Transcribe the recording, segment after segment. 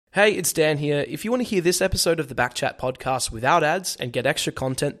Hey, it's Dan here. If you want to hear this episode of the Backchat podcast without ads and get extra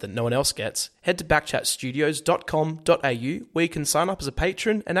content that no one else gets, head to backchatstudios.com.au where you can sign up as a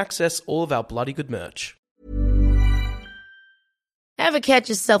patron and access all of our bloody good merch. Ever catch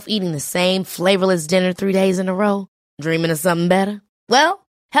yourself eating the same flavorless dinner 3 days in a row? Dreaming of something better? Well,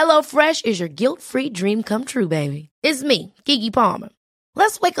 HelloFresh is your guilt-free dream come true, baby. It's me, Keke Palmer.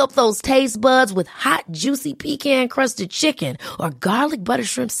 Let's wake up those taste buds with hot, juicy pecan-crusted chicken or garlic butter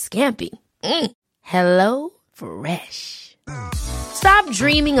shrimp scampi. Hello Fresh. Stop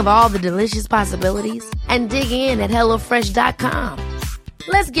dreaming of all the delicious possibilities and dig in at HelloFresh.com.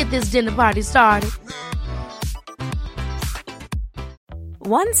 Let's get this dinner party started.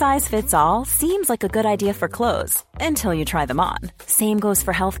 One size fits all seems like a good idea for clothes until you try them on. Same goes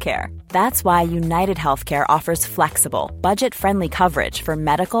for healthcare. That's why United Healthcare offers flexible, budget-friendly coverage for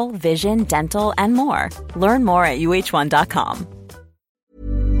medical, vision, dental, and more. Learn more at uh1.com.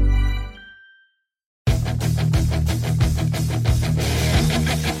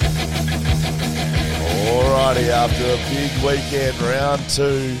 Alrighty, after a big weekend, round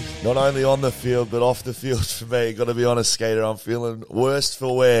two, not only on the field but off the field for me. Got to be honest, Skater, I'm feeling worst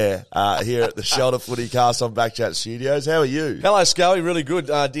for wear here at the Shelter FootyCast on Backchat Studios. How are you? Hello, Scully. Really good.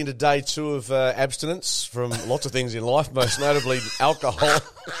 Into day two of abstinence from lots of things in life, most notably alcohol.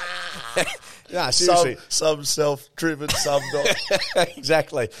 No, seriously. Some self-driven, some not.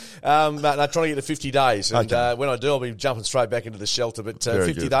 Exactly. But no, trying to get to 50 days. And Okay. when I do, I'll be jumping straight back into the shelter. But Very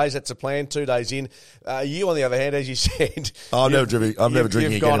 50 good. days, that's a plan. 2 days in. You, on the other hand, as you said... I'm never drinking you've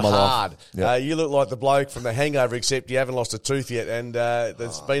again gone in my life. hard. Yeah. You look like the bloke from The Hangover, except you haven't lost a tooth yet. And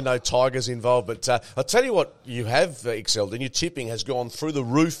there's been no tigers involved. But I'll tell you what you have excelled in. Your tipping has gone through the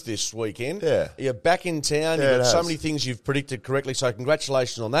roof this weekend. Yeah. You're back in town. Yeah, You've got it so has. many things you've predicted correctly. So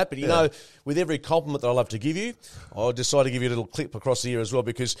congratulations on that. But you Yeah. know, with every compliment that I love to give you, I'll decide to give you a little clip across the year as well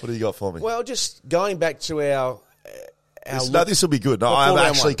because... What do you got for me? Well, just going back to our This will be good. No, Before I round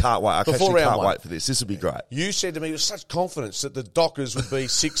actually one. can't wait. I Before actually round can't one. wait for this. This will be great. You said to me with such confidence that the Dockers would be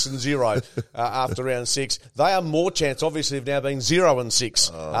 6-0 after round 6. They are more chance, obviously, of now being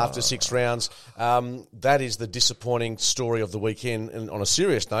 0-6 after 6 rounds. That is the disappointing story of the weekend, and on a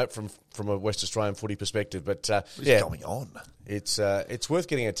serious note, from a West Australian footy perspective. But What's going on? it's worth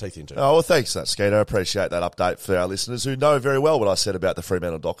getting our teeth into. Oh, well, thanks for that, Skater. I appreciate that update for our listeners who know very well what I said about the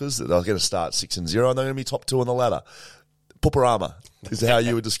Fremantle Dockers, that they're going to start 6-0 and they're going to be top 2 on the ladder. Pooperama is how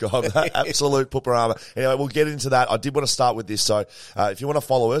you would describe that. Absolute pooperama. Anyway, we'll get into that. I did want to start with this. So if you want to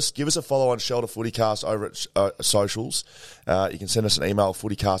follow us, give us a follow on Shelter FootyCast over at socials. You can send us an email,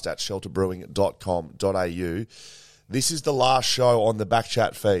 footycast@shelterbrewing.com.au. This is the last show on the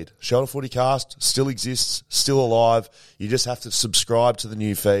Backchat feed. Shelter FootyCast still exists, still alive. You just have to subscribe to the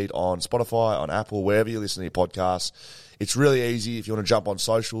new feed on Spotify, on Apple, wherever you listen to your podcasts. It's really easy. If you want to jump on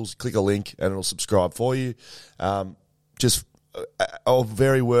socials, click a link and it'll subscribe for you. Just a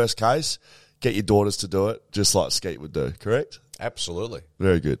very worst case, get your daughters to do it, just like Skeet would do, correct? Absolutely.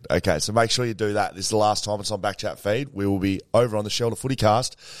 Very good. Okay, so make sure you do that. This is the last time it's on Backchat feed. We will be over on the Shelter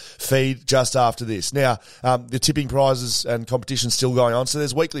FootyCast feed just after this. Now, the tipping prizes and competition's still going on, so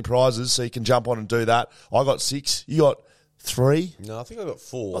there's weekly prizes, so you can jump on and do that. I got 6. You got 3? No, I think I got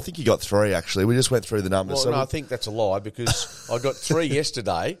 4. I think you got 3, actually. We just went through the numbers. Well, no, I think that's a lie because I got 3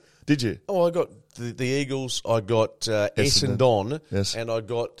 yesterday. Did you? Oh, I got the Eagles, I got Essendon, Yes. and I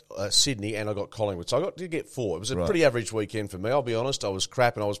got Sydney, and I got Collingwood. So I did get 4. It was a pretty average weekend for me, I'll be honest. I was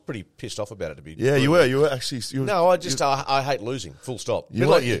crap, and I was pretty pissed off about it, to be Yeah, you were. You were actually... No, I hate losing, full stop. Bit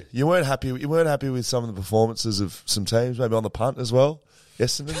like you. You weren't happy with some of the performances of some teams, maybe on the punt as well?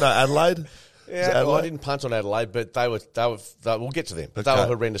 Essendon? No, Adelaide? Yeah, well, I didn't punt on Adelaide, but they were we'll get to them. But they were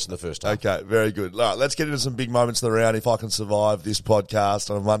horrendous in the first half. Okay, very good. All right, let's get into some big moments of the round if I can survive this podcast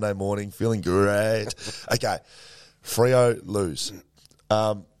on a Monday morning. Feeling great. Okay, Freo lose.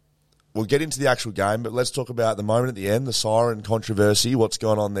 We'll get into the actual game, but let's talk about the moment at the end, the siren controversy, what's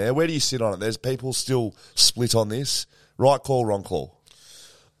going on there. Where do you sit on it? There's people still split on this. Right call, wrong call?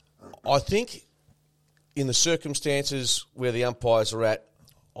 I think in the circumstances where the umpires are at,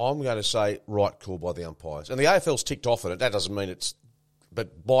 I'm going to say right call by the umpires. And the AFL's ticked off on it. That doesn't mean it's...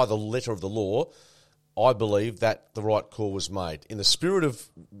 But by the letter of the law, I believe that the right call was made. In the spirit of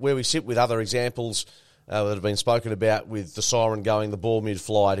where we sit with other examples that have been spoken about with the siren going, the ball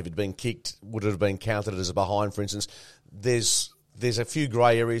mid-flight, if it had been kicked, would it have been counted as a behind, for instance? There's a few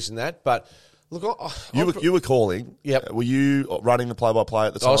grey areas in that, but... Look, You were calling. Yep. Were you running the play-by-play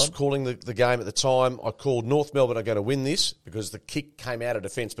at the time? I was calling the game at the time. I called North Melbourne are going to win this because the kick came out of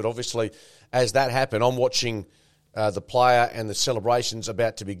defence. But obviously, as that happened, I'm watching the player and the celebrations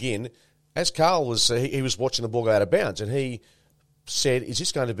about to begin. As Carl was, he was watching the ball go out of bounds, and he said, is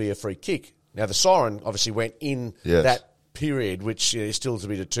this going to be a free kick? Now, the siren obviously went in that period, which is still to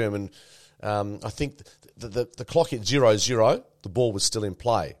be determined. I think the clock hit 0-0, the ball was still in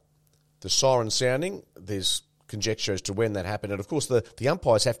play. The siren sounding, there's conjecture as to when that happened. And, of course, the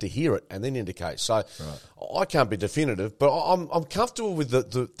umpires have to hear it and then indicate. So I can't be definitive, but I'm comfortable with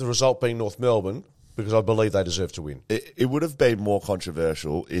the result being North Melbourne because I believe they deserve to win. It would have been more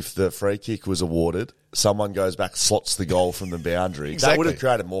controversial if the free kick was awarded, someone goes back, slots the goal from the boundary. Exactly. That would have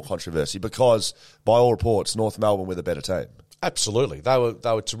created more controversy because, by all reports, North Melbourne were the better team. Absolutely. They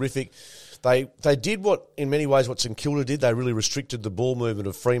were terrific. They did in many ways what St Kilda did. They really restricted the ball movement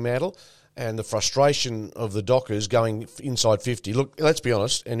of Fremantle and the frustration of the Dockers going inside 50. Look, let's be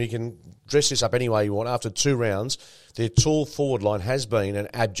honest, and you can dress this up any way you want. After 2 rounds, their tall forward line has been an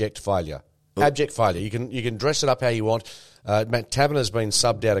abject failure. Abject failure. You can dress it up how you want. Matt Taverner's been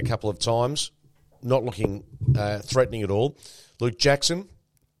subbed out a couple of times, not looking threatening at all. Luke Jackson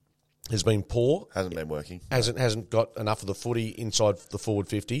has been poor. Hasn't been working. Hasn't got enough of the footy inside the forward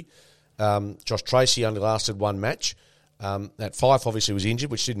 50. Josh Tracy only lasted 1 match. That Fife obviously was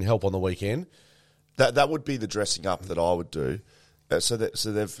injured, which didn't help on the weekend. That would be the dressing up that I would do. So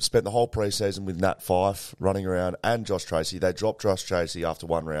they've spent the whole pre-season with Nat Fife running around and Josh Tracy. They dropped Josh Tracy after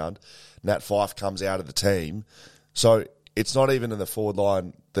 1 round. Nat Fife comes out of the team. So it's not even in the forward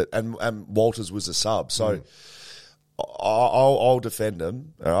line and Walters was a sub. So I'll defend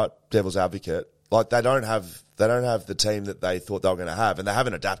them, all right, devil's advocate. Like they don't have the team that they thought they were going to have, and they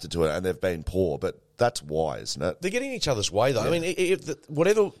haven't adapted to it, and they've been poor. But that's why, isn't it? They're getting each other's way, though. Yeah. I mean,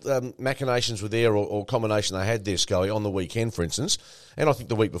 whatever machinations were there or combination they had there, Scully, on the weekend, for instance, and I think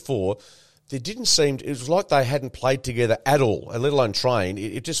the week before, there didn't seem... It was like they hadn't played together at all, and let alone trained.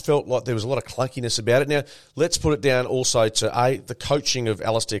 It just felt like there was a lot of clunkiness about it. Now, let's put it down also to, the coaching of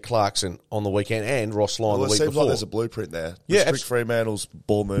Alistair Clarkson on the weekend and Ross Lyon the week before. It seems like there's a blueprint there. Yeah, Restrict Fremantle's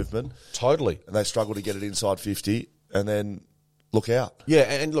ball movement. Totally. And they struggle to get it inside 50, and then look out. Yeah,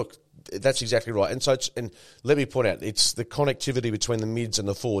 and look... That's exactly right. And so, and let me point out, it's the connectivity between the mids and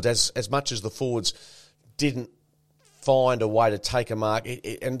the forwards. As much as the forwards didn't find a way to take a mark,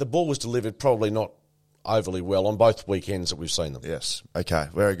 and the ball was delivered probably not overly well on both weekends that we've seen them. Yes. Okay,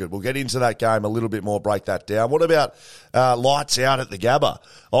 very good. We'll get into that game a little bit more, break that down. What about lights out at the Gabba?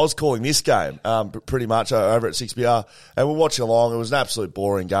 I was calling this game pretty much over at 6BR, and we're watching along. It was an absolute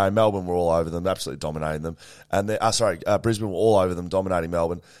boring game. Melbourne were all over them, absolutely dominating them. And Brisbane were all over them, dominating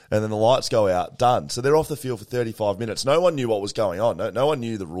Melbourne. And then the lights go out, done. So they're off the field for 35 minutes. No one knew what was going on. No one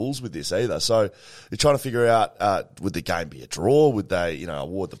knew the rules with this either. So you're trying to figure out, would the game be a draw? Would they,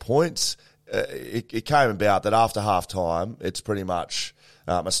 award the points? It came about that after half-time, it's pretty much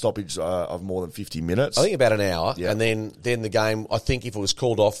a stoppage of more than 50 minutes. I think about an hour, and then the game, I think if it was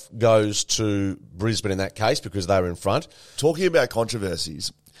called off, goes to Brisbane in that case because they were in front. Talking about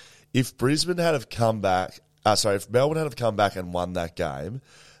controversies, if Brisbane had have come back, if Melbourne had have come back and won that game,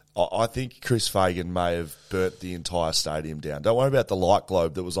 I think Chris Fagan may have burnt the entire stadium down. Don't worry about the light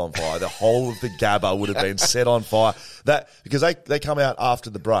globe that was on fire. The whole of the Gabba would have been set on fire. Because they come out after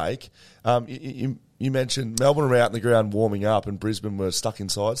the break. You mentioned Melbourne were out in the ground warming up and Brisbane were stuck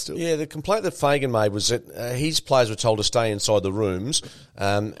inside still. Yeah, the complaint that Fagan made was that his players were told to stay inside the rooms.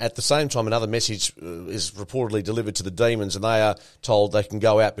 At the same time, another message is reportedly delivered to the Demons, and they are told they can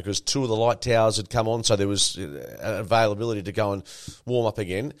go out because 2 of the light towers had come on, so there was availability to go and warm up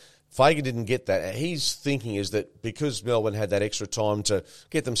again. Fagan didn't get that. His thinking is that because Melbourne had that extra time to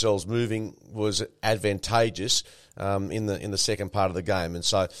get themselves moving was advantageous in the second part of the game. And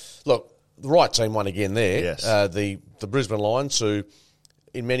so, look, the right team won again there. Yes. The Brisbane Lions, who,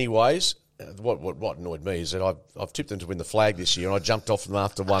 in many ways, what annoyed me is that I've tipped them to win the flag this year, and I jumped off them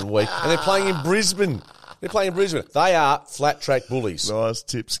after 1 week, and they're playing in Brisbane. They are flat track bullies. Nice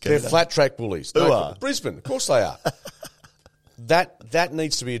tips, Skeeter. They're flat track bullies. Who are? Brisbane, of course they are. That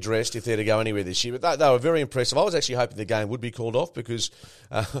needs to be addressed if they're to go anywhere this year. But they were very impressive. I was actually hoping the game would be called off because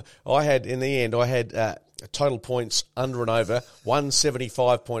I had total points under and over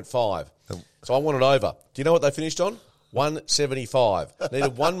 175.5. So I wanted over. Do you know what they finished on? 175.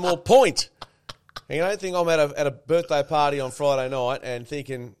 Needed one more point. And you don't think I'm at a birthday party on Friday night and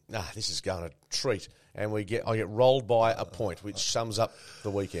thinking, this is going to treat. And I get rolled by a point, which sums up the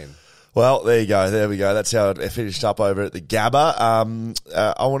weekend. Well, there you go. There we go. That's how it finished up over at the Gabba.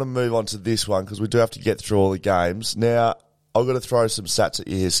 I want to move on to this one because we do have to get through all the games. Now, I've got to throw some stats at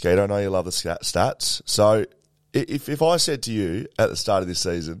you here, Skeeter. I know you love the stats. So, if I said to you at the start of this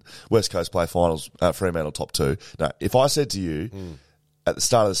season, West Coast play finals, Fremantle top 2. No, if I said to you at the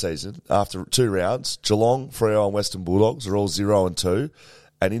start of the season, after 2 rounds, Geelong, Freo and Western Bulldogs are all 0-2,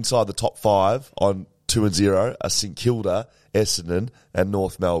 and inside the top 5 on 2-0 are St Kilda, Essendon, and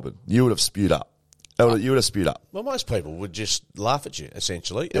North Melbourne. You would have spewed up. You would have spewed up. Well, most people would just laugh at you,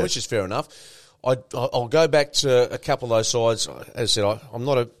 essentially, which is fair enough. I'll go back to a couple of those sides. As I said, I'm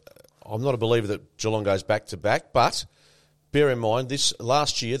not a believer that Geelong goes back to back, but bear in mind this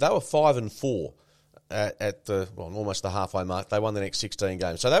last year they were 5-4 at the almost the halfway mark. They won the next 16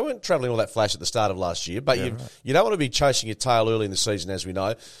 games, so they weren't travelling all that flash at the start of last year. But you don't want to be chasing your tail early in the season, as we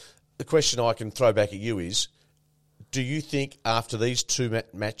know. The question I can throw back at you is: do you think after these two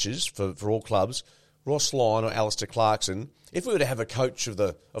matches for all clubs, Ross Lyon or Alistair Clarkson, if we were to have a coach of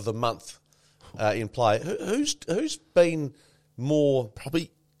the month in play, who's been more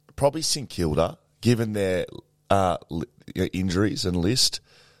probably St Kilda, given their injuries and list,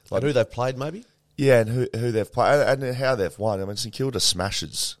 like who they've played, maybe? Yeah, and who they've played and how they've won. I mean, St Kilda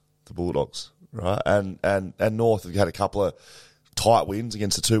smashes the Bulldogs, right? And North have had a couple of tight wins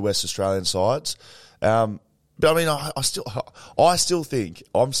against the two West Australian sides. But I mean, I still think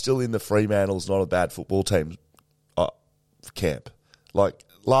I'm still in the Fremantle's not a bad football team camp. Like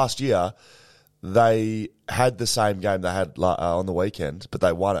last year, they had the same game they had on the weekend, but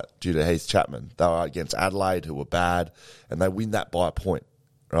they won it due to Heath Chapman. They were against Adelaide, who were bad, and they win that by a point,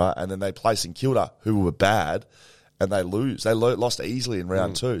 right? And then they play St Kilda, who were bad, and they lose. They lost easily in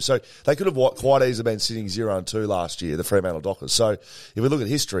round two. So they could have quite easily been sitting 0-2 last year, the Fremantle Dockers. So if we look at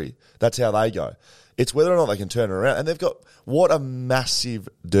history, that's how they go. It's whether or not they can turn it around. And they've got what a massive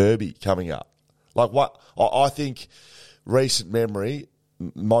derby coming up. Like what I think recent memory,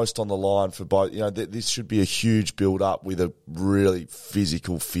 most on the line for both. You know, this should be a huge build-up with a really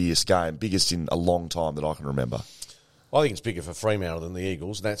physical, fierce game, biggest in a long time that I can remember. I think it's bigger for Fremantle than the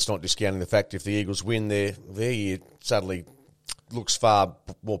Eagles. And that's not discounting the fact if the Eagles win, their year suddenly looks far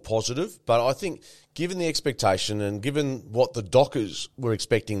more positive. But I think given the expectation and given what the Dockers were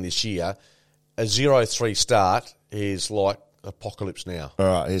expecting this year, a 0-3 start is like apocalypse now. All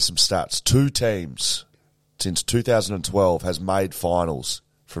right, here's some stats. 2 teams since 2012 has made finals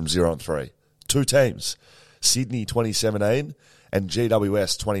from 0-3. 2 teams. Sydney 2017 and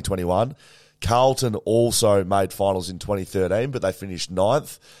GWS 2021. Carlton also made finals in 2013, but they finished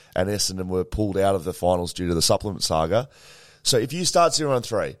 9th, and Essendon were pulled out of the finals due to the supplement saga. So if you start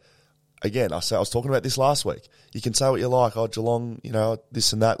 0-3, again, I was talking about this last week. You can say what you like. Oh, Geelong, you know,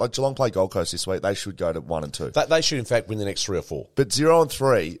 this and that. Like Geelong play Gold Coast this week. They should go to 1 and 2. They should, in fact, win the next 3 or 4. But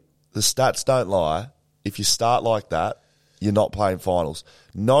 0-3, the stats don't lie. If you start like that, you're not playing finals.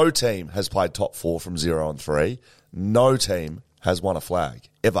 No team has played top 4 from 0-3. No team has won a flag,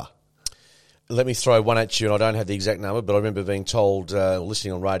 ever. Let me throw one at you, and I don't have the exact number, but I remember being told,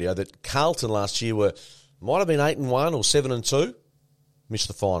 listening on radio, that Carlton last year might have been 8-1 or 7-2, missed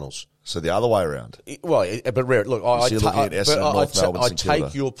the finals. So the other way around. But rare. Look, I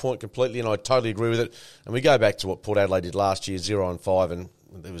take your point completely, and I totally agree with it. And we go back to what Port Adelaide did last year, 0-5, and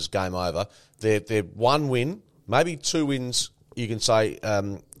it was game over. They're 1 win, maybe 2 wins, you can say,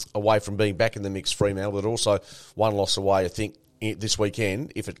 away from being back in the mix, Fremantle, but also 1 loss away, I think, this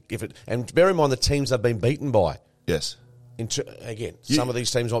weekend. And bear in mind the teams they've been beaten by. Yes. Some of these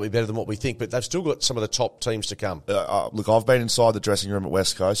teams might be better than what we think, but they've still got some of the top teams to come. Look, I've been inside the dressing room at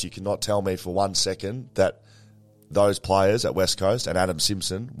West Coast. You cannot tell me for 1 second that those players at West Coast and Adam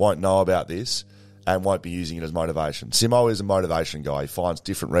Simpson won't know about this and won't be using it as motivation. Simo is a motivation guy. He finds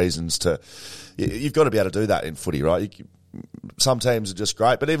different reasons to... You've got to be able to do that in footy, right? Some teams are just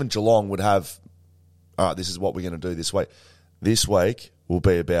great, but even Geelong would have, all right, this is what we're going to do this week. This week will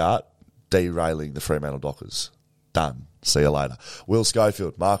be about derailing the Fremantle Dockers. Done. See you later. Will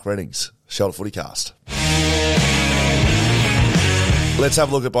Schofield, Mark Rennings, Shelter FootyCast. Let's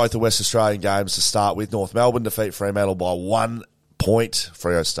have a look at both the West Australian games to start with. North Melbourne defeat Fremantle by 1 point.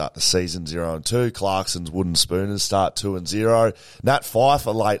 Freo start the season 0-2. Clarkson's Wooden Spooners start 2-0. Nat Fyfe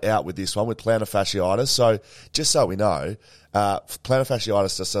are late out with this one with plantar fasciitis. So just so we know, plantar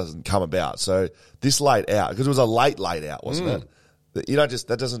fasciitis just doesn't come about. So this late out, because it was a late out, wasn't it? You don't just,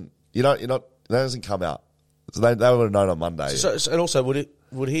 that doesn't come out. So they would have known on Monday. And also,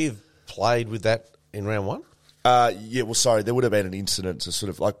 would he have played with that in round 1? There would have been an incident to sort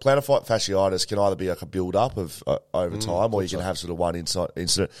of, like plantar fasciitis can either be like a build-up of over time, or you can have sort of one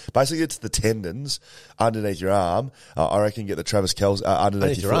incident. Basically, it's the tendons underneath your arm. I reckon get the Travis Kelce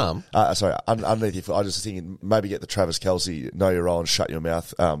underneath your arm. Underneath your foot. I was just thinking maybe get the Travis Kelce, know your role and shut your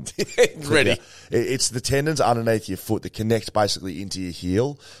mouth. Ready. It's the tendons underneath your foot that connect basically into your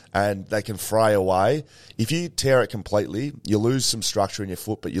heel, and they can fray away. If you tear it completely, you lose some structure in your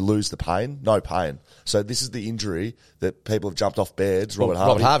foot, but you lose the pain. No pain. So this is the injury that people have jumped off beds. Robert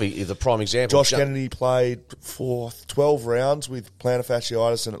Robert Harvey. Harvey is the prime example. Josh Kennedy played for 12 rounds with plantar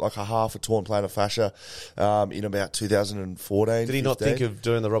fasciitis and like a half a torn plantar fascia in about 2014. Did he not 15. think of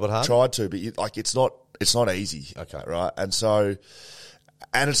doing the Robert Harvey? Tried to, but it's not easy. Okay. Right?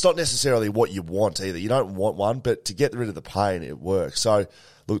 And it's not necessarily what you want either. You don't want one, but to get rid of the pain, it works. So,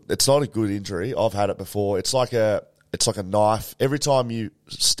 look, it's not a good injury. I've had it before. It's like a knife. Every time you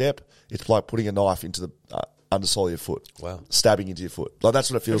step, it's like putting a knife into the undersole of your foot. Wow. Stabbing into your foot. Like, that's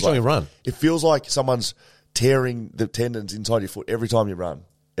what it feels Every like. time you run. It feels like someone's tearing the tendons inside your foot every time you run.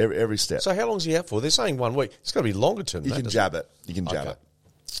 Every step. So how long is he out for? They're saying 1 week. It's got to be longer term. You can jab it. You can jab it.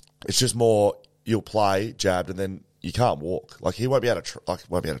 It's just more, you'll play jabbed and then you can't walk. Like, he won't be able to.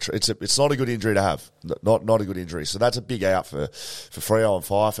 It's not a good injury to have. Not a good injury. So that's a big out for Freo and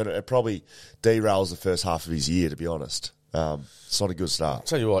Fife, and it probably derails the first half of his year, to be honest. It's not a good start. I'll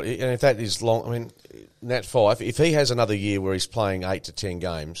tell you what, and if that is long, I mean, Nat Fife, if he has another year where he's playing 8 to 10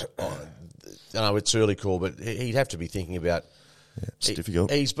 games, I know it's early call, but he'd have to be thinking about. Yeah, it's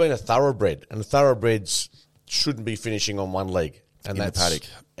difficult. He's been a thoroughbred, and the thoroughbreds shouldn't be finishing on one leg. And in that's the paddock.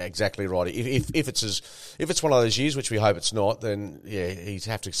 Exactly right. If it's one of those years, which we hope it's not, then yeah, he'd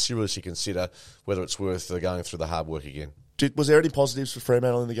have to seriously consider whether it's worth going through the hard work again. Was there any positives for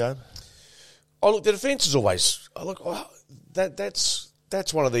Fremantle in the game? Oh, look, the defence is always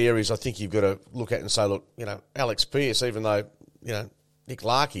that's one of the areas I think you've got to look at and say, look, Alex Pearce, even though Nick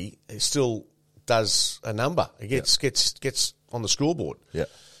Larkey still does a number, he gets on the scoreboard. Yeah,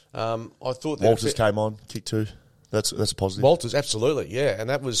 I thought Walters came on, kick 2. That's a positive. Walters, absolutely, yeah, and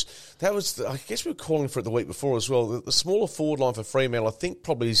that was. I guess we were calling for it the week before as well. The smaller forward line for Fremantle, I think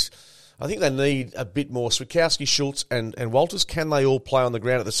they need a bit more. Swikowski, Schultz, and Walters. Can they all play on the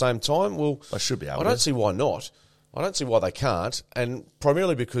ground at the same time? Well, they should be able. I don't see why not. I don't see why they can't, and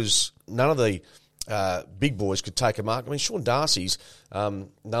primarily because none of the big boys could take a mark. I mean, Sean Darcy's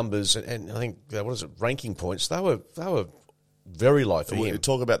numbers and I think ranking points. They were very low for him. We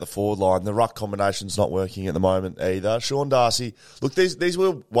talk about the forward line. The ruck combination's not working at the moment either. Sean Darcy, look, these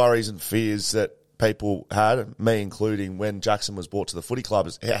were worries and fears that people had, me including, when Jackson was brought to the footy club.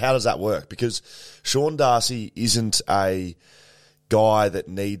 How does that work? Because Sean Darcy isn't a guy that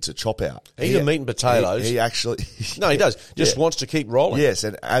needs a chop out. He's a meat and potatoes. He actually... No, he does. Just wants to keep rolling. Yes,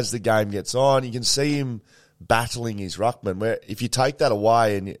 and as the game gets on, you can see him battling his ruckman, where if you take that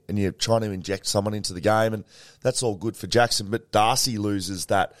away and you're trying to inject someone into the game, and that's all good for Jackson, but Darcy loses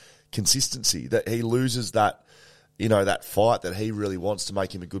that consistency, that he loses that, that fight that he really wants to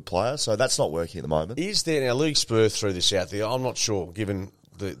make him a good player. So that's not working at the moment. Is there, now Luke Spur threw this out there, I'm not sure, given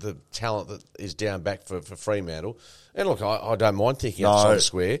the talent that is down back for Fremantle. And look, I don't mind thinking outside the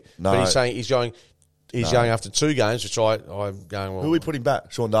square, but he's saying he's going after 2 games, which I'm going, well... Who are we putting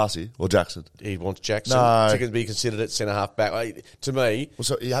back, Sean Darcy or Jackson? He wants Jackson to be considered at centre-half back. To me... Well,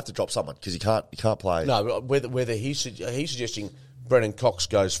 so you have to drop someone because you can't play... No, but whether he's suggesting Brennan Cox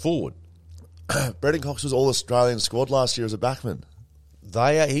goes forward. Brennan Cox was All-Australian squad last year as a backman.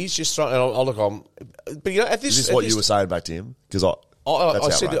 He's just trying... But at this... Is this what you were saying back to him? Because I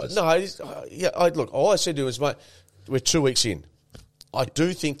said... all I said to him was, mate, we're 2 weeks in. I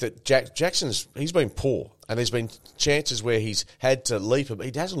do think that he's been poor, and there's been chances where he's had to leap, but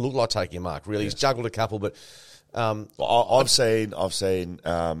he doesn't look like taking a mark, really. Yes. He's juggled a couple, but... I've seen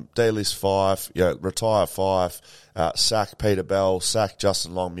delist Fife, retire Fife, sack Peter Bell, sack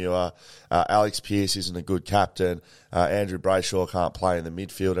Justin Longmuir, Alex Pearce isn't a good captain, Andrew Brayshaw can't play in the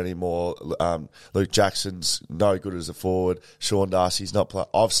midfield anymore, Luke Jackson's no good as a forward, Sean Darcy's not playing.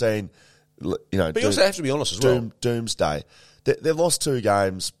 I've seen, But you also have to be honest as well. Doomsday. They've lost 2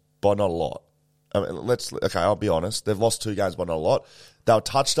 games by not a lot. I mean, I'll be honest. They've lost 2 games by not a lot. They were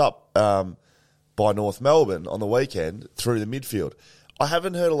touched up by North Melbourne on the weekend through the midfield. I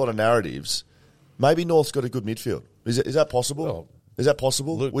haven't heard a lot of narratives. Maybe North's got a good midfield. Is that possible? Well, is that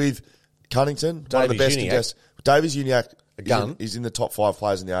possible? Look, with Cunnington, one of the best contestants. Davies Uniacke, a gun. Is in the top 5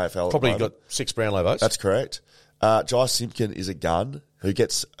 players in the AFL. Probably got 6 Brownlow votes. That's correct. Jai Simpkin is a gun who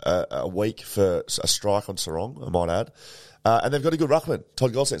gets a week for a strike on Sarong, I might add. And they've got a good ruckman,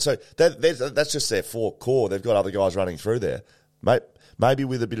 Todd Goldstein. So that's just their 4 core. They've got other guys running through there. Maybe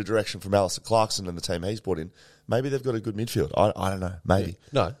with a bit of direction from Alistair Clarkson and the team he's brought in, maybe they've got a good midfield. I don't know. Maybe.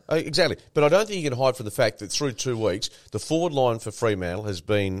 No, exactly. But I don't think you can hide from the fact that through 2 weeks, the forward line for Fremantle has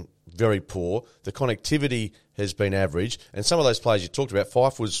been very poor. The connectivity has been average. And some of those players you talked about,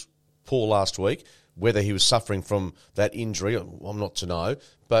 Fife was poor last week. Whether he was suffering from that injury, I'm not to know.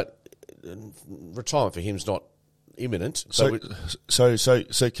 But retirement for him's not imminent. So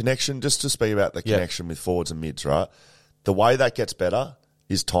connection, just to speak about the connection with forwards and mids, right? The way that gets better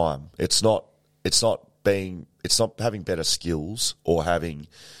is time. It's not having better skills or having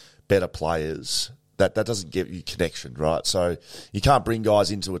better players. That doesn't give you connection, right? So you can't bring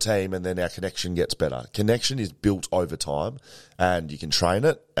guys into a team and then our connection gets better. Connection is built over time, and you can train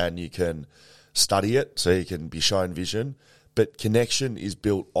it and you can study it so you can be shown vision. But connection is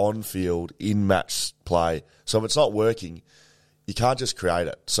built on field, in match play. So if it's not working, you can't just create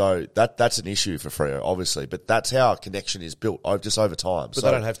it. So that's an issue for Freo, obviously. But that's how a connection is built, just over time. But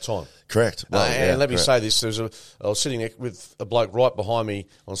they don't have time. Correct. Well, and let me say this. I was sitting with a bloke right behind me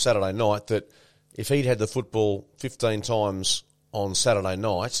on Saturday night that if he'd had the football 15 times on Saturday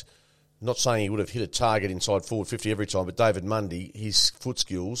night, not saying he would have hit a target inside forward 50 every time, but David Mundy, his foot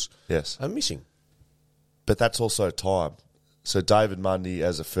skills are missing. But that's also time. So David Mundy,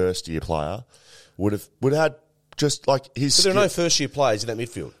 as a first-year player, would have had just like his... But there are no first-year players in that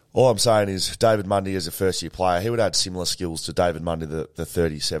midfield. All I'm saying is David Mundy, as a first-year player, he would have had similar skills to David Mundy, the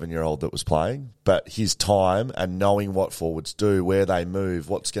 37-year-old that was playing. But his time and knowing what forwards do, where they move,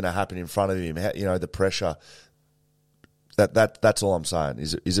 what's going to happen in front of him, the pressure, that's all I'm saying.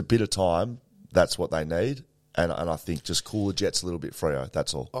 Is a bit of time, that's what they need. And I think just cool the jets a little bit, Freo.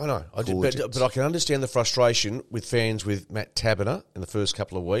 That's all. I know. But I can understand the frustration with fans with Matt Taberner in the first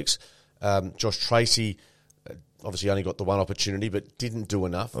couple of weeks. Josh Tracy obviously only got the one opportunity, but didn't do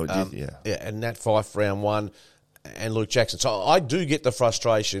enough. Oh, did, yeah. And Nat Fyfe, round one, and Luke Jackson. So I do get the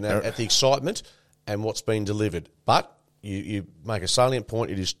frustration at the excitement and what's been delivered. But you make a salient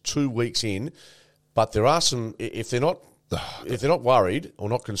point. It is 2 weeks in, but there are some. If they're not worried or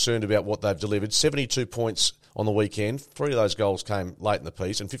not concerned about what they've delivered, 72 points on the weekend. 3 of those goals came late in the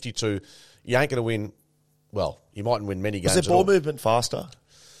piece, and 52. You ain't going to win. Well, you mightn't win many games. Was their ball movement faster?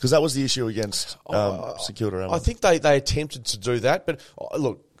 Because that was the issue against St Kilda. I think they attempted to do that, but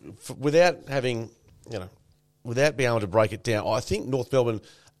look, without being able to break it down, I think North Melbourne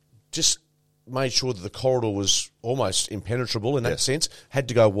just made sure that the corridor was almost impenetrable in that sense. Had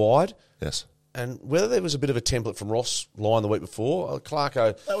to go wide. Yes. And whether there was a bit of a template from Ross Lyon the week before,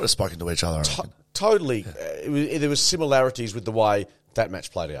 Clarko... They would have spoken to each other. Totally. There was similarities with the way that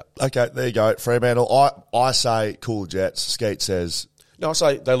match played out. Okay, there you go. Fremantle. I say cool Jets. Skeet says... No, I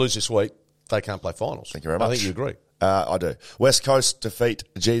say they lose this week. They can't play finals. Thank you very much. I think you agree. I do. West Coast defeat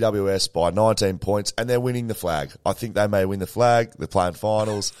GWS by 19 points, and they're winning the flag. I think they may win the flag. They're playing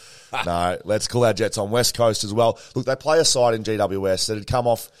finals. No, let's call our Jets on West Coast as well. Look, they play a side in GWS that had come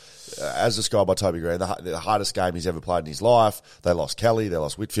off, as described by Toby Green, the hardest game he's ever played in his life. They lost Kelly, they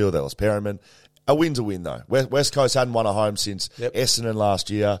lost Whitfield, they lost Perriman. A win's a win, though. West Coast hadn't won at home since Essendon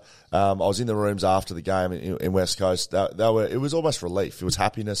last year. I was in the rooms after the game in West Coast. It was almost relief. It was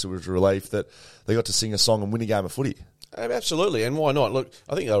happiness. It was relief that they got to sing a song and win a game of footy. Absolutely, and why not? Look,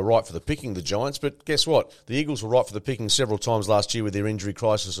 I think they were right for the picking, the Giants, but guess what? The Eagles were right for the picking several times last year with their injury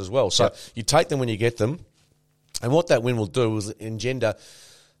crisis as well. So you take them when you get them, and what that win will do is engender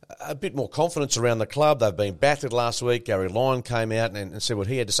a bit more confidence around the club. They've been battered last week. Gary Lyon came out and said what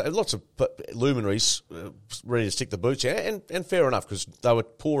he had to say. Lots of luminaries ready to stick the boots in, and fair enough, because they were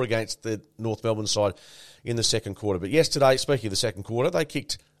poor against the North Melbourne side in the second quarter. But yesterday, speaking of the second quarter, they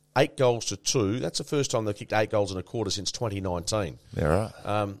kicked 8 goals to 2. That's the first time they've kicked 8 goals in a quarter since 2019. Yeah,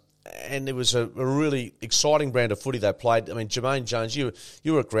 right. And it was a really exciting brand of footy they played. I mean, Jermaine Jones, you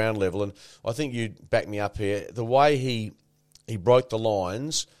were at ground level, and I think you'd back me up here. The way he broke the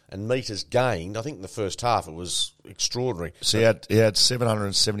lines and metres gained, I think in the first half it was extraordinary. So he had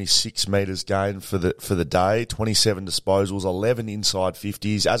 776 metres gained for the day, 27 disposals, 11 inside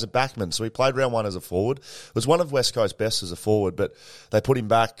 50s as a backman. So he played round one as a forward. It was one of West Coast's best as a forward, but they put him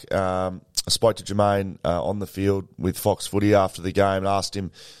back. I spoke to Jermaine on the field with Fox Footy after the game and asked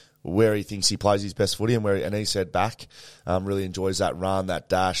him where he thinks he plays his best footy and he said back. Really enjoys that run, that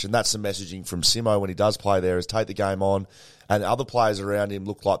dash, and that's the messaging from Simo when he does play there, is take the game on. And other players around him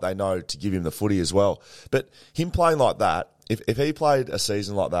look like they know to give him the footy as well. But him playing like that, if he played a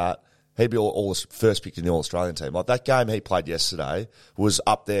season like that, he'd be all first pick in the All-Australian team. Like that game he played yesterday was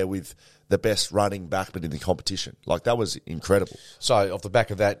up there with the best running backman in the competition. Like that was incredible. So off the back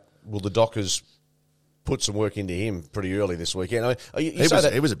of that, will the Dockers put some work into him pretty early this weekend? I mean,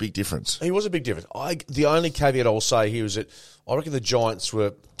 he was a big difference. He was a big difference. The only caveat I'll say here is that I reckon the Giants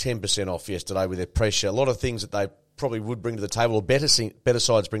were 10% off yesterday with their pressure. A lot of things that they probably would bring to the table, or better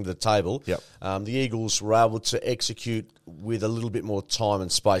sides bring to the table. Yep. The Eagles were able to execute with a little bit more time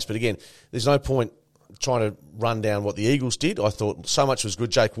and space. But again, there's no point trying to run down what the Eagles did. I thought so much was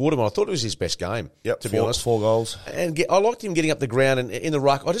good. Jake Waterman, I thought it was his best game, to be honest. 4 goals. And I liked him getting up the ground and in the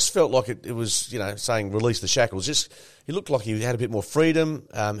ruck. I just felt like it was, saying release the shackles. He looked like he had a bit more freedom.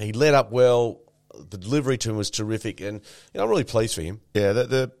 He led up well. The delivery to him was terrific, and I'm really pleased for him. Yeah,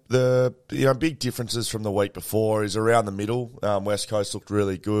 the big differences from the week before is around the middle. West Coast looked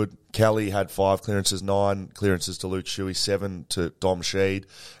really good. Kelly had 5 clearances, 9 clearances to Luke Shuey, 7 to Dom Sheed,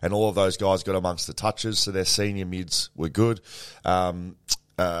 and all of those guys got amongst the touches, so their senior mids were good. And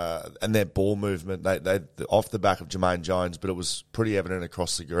their ball movement, they off the back of Jermaine Jones, but it was pretty evident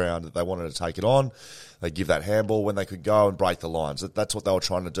across the ground that they wanted to take it on. They give that handball when they could go and break the lines. That's what they were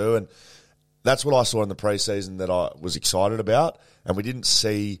trying to do, and that's what I saw in the preseason that I was excited about, and we didn't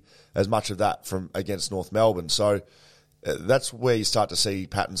see as much of that from against North Melbourne. So that's where you start to see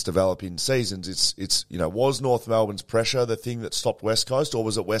patterns develop in seasons. It's was North Melbourne's pressure the thing that stopped West Coast, or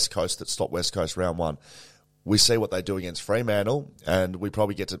was it West Coast that stopped West Coast round one? We see what they do against Fremantle, and we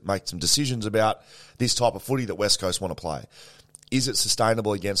probably get to make some decisions about this type of footy that West Coast want to play. Is it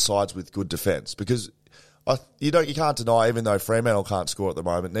sustainable against sides with good defence? Because you can't deny, even though Fremantle can't score at the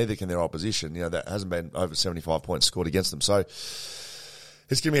moment, neither can their opposition. That hasn't been over 75 points scored against them. So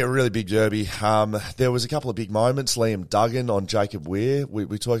it's going to be a really big derby. There was a couple of big moments. Liam Duggan on Jacob Weir.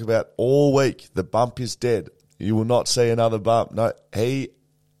 We talk about all week. The bump is dead. You will not see another bump. No, he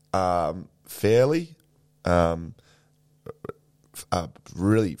fairly,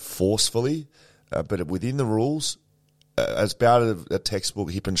 really forcefully, but within the rules, as bad a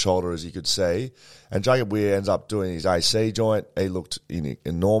textbook hip and shoulder as you could see. And Jacob Weir ends up doing his AC joint. He looked in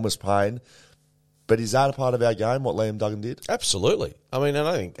enormous pain. But is that a part of our game, what Liam Duggan did? Absolutely. I mean,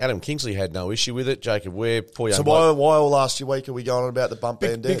 I think Adam Kingsley had no issue with it. Jacob Weir, poor young So why all last week are we going on about the bump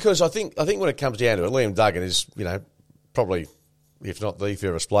band dead? Because I think when it comes down to it, Liam Duggan is, probably, if not the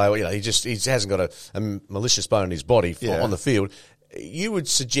fairest player, he hasn't got a malicious bone in his body on the field. You would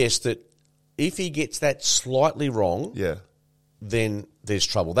suggest that if he gets that slightly wrong, then there's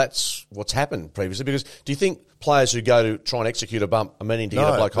trouble. That's what's happened previously. Because do you think players who go to try and execute a bump are meaning to get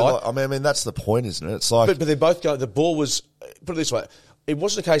a bloke high? I mean, that's the point, isn't it? It's like, but they both go. The ball was, put it this way, it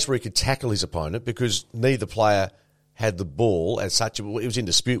wasn't a case where he could tackle his opponent because neither player had the ball as such. It was in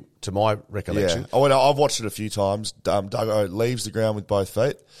dispute, to my recollection. Yeah. I've watched it a few times. Duggo leaves the ground with both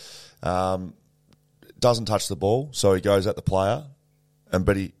feet, doesn't touch the ball, so he goes at the player,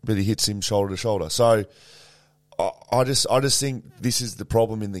 but he hits him shoulder to shoulder. So I just think this is the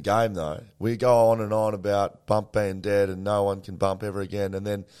problem in the game, though. We go on and on about bump being dead and no one can bump ever again, and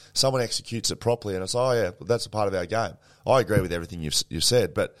then someone executes it properly, and it's that's a part of our game. I agree with everything you've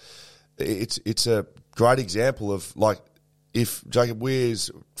said, but it's a great example of if Jacob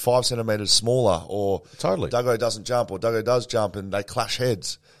Weir's 5 centimetres smaller, or Duggo doesn't jump, or Duggo does jump, and they clash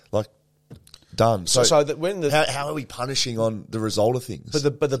heads, done. So that when how are we punishing on the result of things? But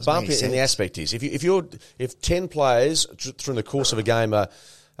the bump in the aspect is if 10 players through the course of a game are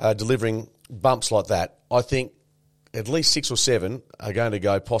delivering bumps like that, I think at least 6 or 7 are going to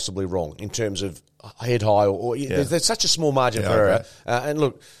go possibly wrong in terms of head high or there's such a small margin for error. And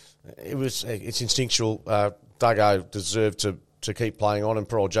look, it's instinctual. Duggo deserved to keep playing on, and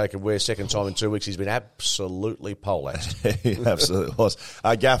poor old Jacob Weir, second time in 2 weeks, he's been absolutely poleaxed. He absolutely was.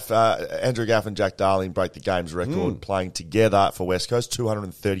 Andrew Gaff and Jack Darling break the games record playing together for West Coast,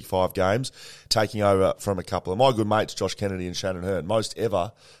 235 games, taking over from a couple of my good mates, Josh Kennedy and Shannon Hearn, most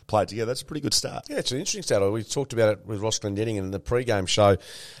ever played together. That's a pretty good start. Yeah, it's an interesting start. We talked about it with Ross Glendinning in the pre-game show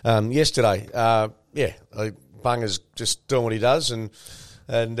yesterday. Bunga's just doing what he does, and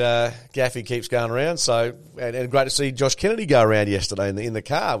Gaffy keeps going around. So and great to see Josh Kennedy go around yesterday in the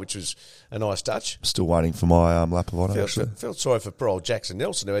car, which was a nice touch. Still waiting for my lap of honour. Felt sorry for poor old Jackson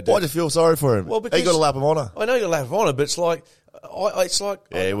Nelson. Why do you feel sorry for him? Well, because he got a lap of honour. I know he got a lap of honour, but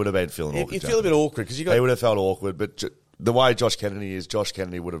he would have been feeling awkward. You feel a bit awkward because he would have felt awkward, but the way Josh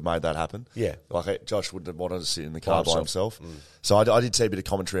Kennedy would have made that happen. Yeah, Josh wouldn't have wanted to sit in the car by himself. So I did see a bit of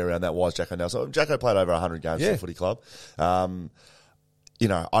commentary around that. Why is Jacko Nelson? Jacko played over 100 games for the footy club.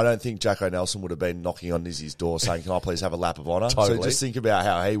 I don't think Jacko Nelson would have been knocking on Nizzy's door saying, "Can I please have a lap of honour?" Totally. So just think about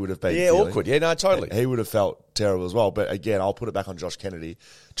how he would have been feeling. Awkward. Yeah, no, totally. He would have felt terrible as well. But again, I'll put it back on Josh Kennedy.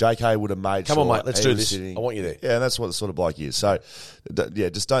 JK would have made Come on, mate, let's do this. I want you there. Yeah, and that's what the sort of bloke he is. So,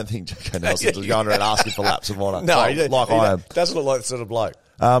 just don't think Jacko Nelson's going around asking for laps of honour. No, I am. Doesn't look like the sort of bloke.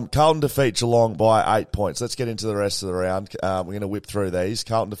 Carlton defeat Geelong by 8 points. Let's get into the rest of the round. We're going to whip through these.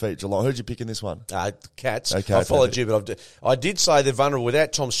 Carlton defeat Geelong. Who'd you pick in this one? Cats. Okay, I followed you, but I did say they're vulnerable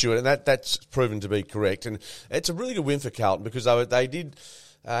without Tom Stewart, and that's proven to be correct. And it's a really good win for Carlton because they did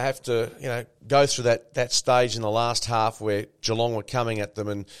have to go through that stage in the last half where Geelong were coming at them,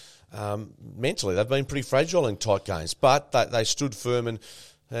 and mentally they've been pretty fragile in tight games. But they stood firm,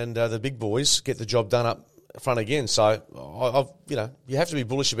 and the big boys get the job done up front again. So, you have to be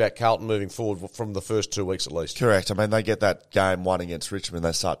bullish about Carlton moving forward from the first 2 weeks at least. Correct. I mean, they get that game 1 against Richmond.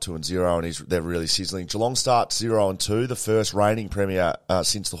 They start 2-0, and they're really sizzling. Geelong starts 0-2, the first reigning premier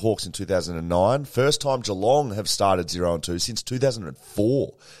since the Hawks in 2009. First time Geelong have started 0-2 since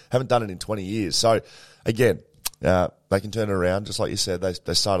 2004. Haven't done it in 20 years. So, again, they can turn it around, just like you said.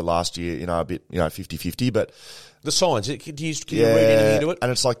 They started last year, a bit, 50-50, but the signs, can you read anything into it?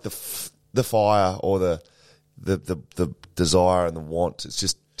 And it's like the fire or the desire and the want. It's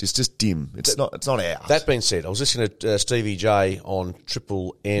just dim. It's not out. That being said, I was listening to Stevie J on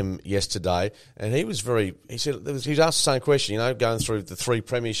Triple M yesterday, and he was he said he was asked the same question. Going through the 3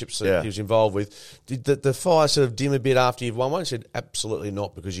 premierships that he was involved with, did the fire sort of dim a bit after you've won one? He said absolutely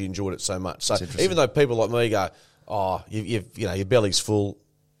not, because you enjoyed it so much. So even though people like me go, your belly's full,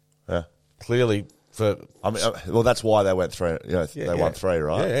 clearly. That's why they went 3. They won 3,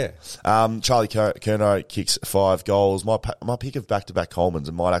 right? Yeah. Charlie Curnow kicks 5 goals. My pick of back-to-back Colemans,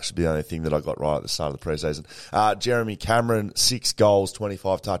 it might actually be the only thing that I got right at the start of the preseason. Jeremy Cameron, 6 goals,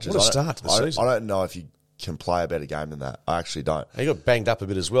 25 touches. What a start to the season! I don't know if you can play a better game than that. I actually don't. He got banged up a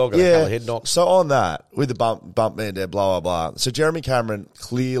bit as well. Got a couple of head knocks. So on that, with the bump man there, blah blah blah. So Jeremy Cameron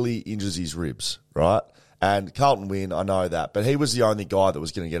clearly injures his ribs, right? And Carlton win. I know that, but he was the only guy that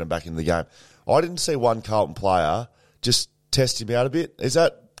was going to get him back in the game. I didn't see one Carlton player just test him out a bit. Is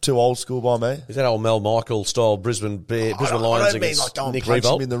that too old school by me? Is that old Mel Michael style Brisbane Lions against Nick punch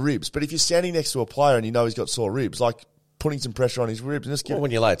Riewoldt? Him in the ribs, but if you're standing next to a player and you know he's got sore ribs, like putting some pressure on his ribs, and just when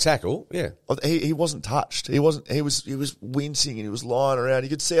you lay a tackle, he wasn't touched. He was wincing and he was lying around. You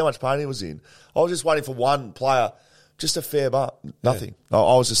could see how much pain he was in. I was just waiting for one player. Just a fair bump. Nothing. I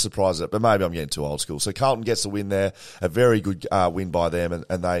was just surprised at it, but maybe I'm getting too old school. So Carlton gets the win there. A very good win by them,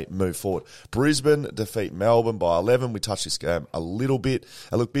 and they move forward. Brisbane defeat Melbourne by 11. We touched this game a little bit.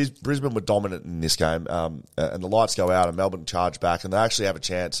 Look, Brisbane were dominant in this game, and the lights go out and Melbourne charge back, and they actually have a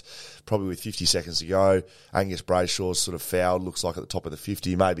chance probably with 50 seconds to go. Angus Brayshaw's sort of fouled, looks like at the top of the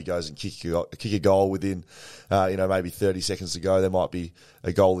 50. Maybe goes and kick a goal within, maybe 30 seconds to go. There might be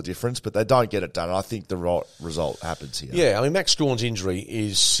a goal of difference, but they don't get it done. And I think the right result happens here. Yeah, I mean, Max Gawn's injury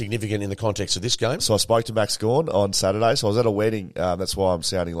is significant in the context of this game. So I spoke to Max Gawn on Saturday. So I was at a wedding. That's why I'm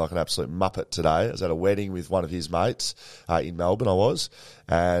sounding like an absolute muppet today. I was at a wedding with one of his mates in Melbourne, I was.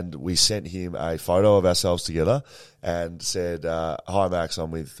 And we sent him a photo of ourselves together and said, hi, Max, I'm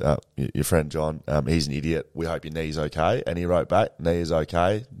with your friend John. He's an idiot. We hope your knee's okay. And he wrote back, knee is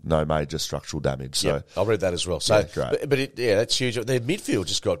okay, no major structural damage. So I read that as well. So, great. But that's huge. Their midfield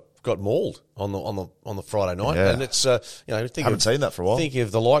just got mauled on the Friday night, and it's haven't seen that for a while. Thinking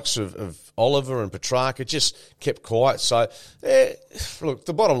of the likes of Oliver and Petrarca, just kept quiet. So look,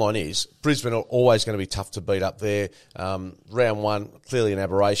 the bottom line is Brisbane are always going to be tough to beat up there. Round one, clearly an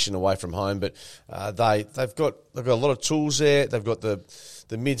aberration away from home, but they've got a lot of tools there. They've got the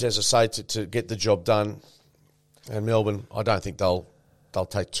mids, as I say, to get the job done. And Melbourne, I don't think they'll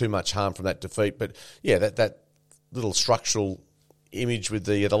take too much harm from that defeat. But yeah, that little structural image with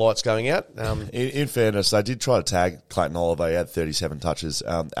the lights going out. In fairness, they did try to tag Clayton Oliver. He had 37 touches.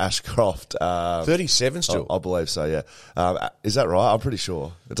 Ashcroft... 37 still? I believe so, yeah. Is that right? I'm pretty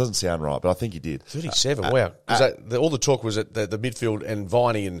sure. It doesn't sound right, but I think he did. 37, wow. All the talk was that the midfield and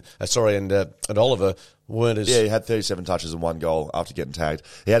Viney and Oliver weren't as... Yeah, he had 37 touches and 1 goal after getting tagged.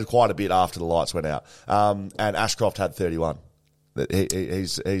 He had quite a bit after the lights went out. And Ashcroft had 31.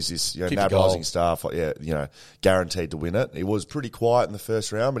 He's this NAB Rising star, guaranteed to win it. He was pretty quiet in the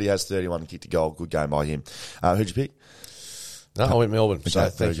first round, but he has 31 and kicked a goal. Good game by him. Who'd you pick? No, I went Melbourne, so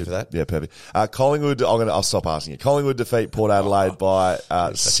thank you for that. Yeah, perfect. Collingwood, I'll stop asking you. Collingwood defeat Port Adelaide by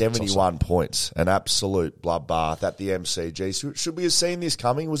 71 points. An absolute bloodbath at the MCG. Should we have seen this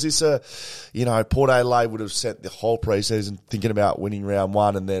coming? Was this Port Adelaide would have sent the whole preseason thinking about winning round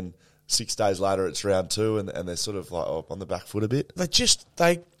one, and then 6 days later it's round two, and they're sort of like on the back foot a bit? It's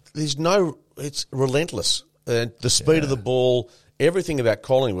relentless. The speed of the ball, everything about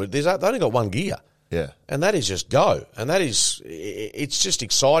Collingwood, they've only got one gear. Yeah. And that is just go. And it's just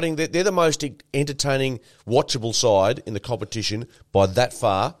exciting. They're the most entertaining, watchable side in the competition by that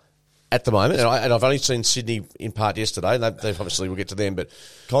far at the moment. And I've only seen Sydney in part yesterday, and they obviously we'll get to them. But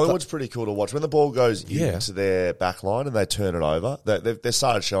Collingwood's pretty cool to watch. When the ball goes into their back line and they turn it over, they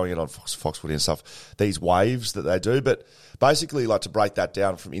started showing it on Fox Footy and stuff, these waves that they do. But basically, like, to break that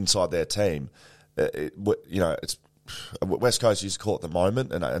down from inside their team, it's West Coast used to call it the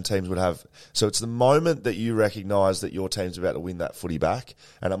moment, and teams would have. So it's the moment that you recognise that your team's about to win that footy back,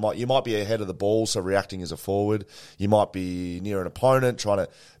 and you might be ahead of the ball, so reacting as a forward. You might be near an opponent trying to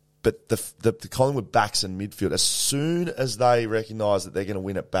But the Collingwood backs and midfield, as soon as they recognise that they're going to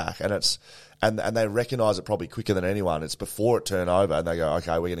win it back, and they recognise it probably quicker than anyone, it's before it turn over, and they go,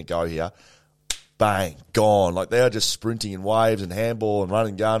 okay, we're going to go here. Bang, gone. Like, they are just sprinting in waves and handball and run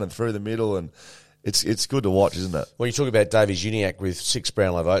and gun and through the middle, and it's good to watch, isn't it? When you talk about Davies Uniacke with 6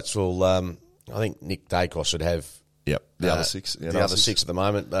 Brownlow votes, well, I think Nick Dacos would have the other 6. The other 6 at the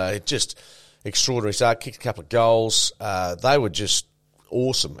moment. Just extraordinary start, kicked a couple of goals. They were just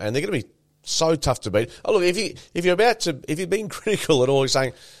awesome, and they're going to be so tough to beat. Oh, look, if you're being critical at all, you're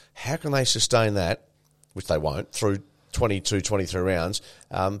saying, how can they sustain that, which they won't, through 22, 23 rounds.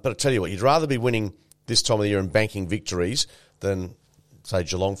 But I tell you what, you'd rather be winning this time of the year and banking victories than, say,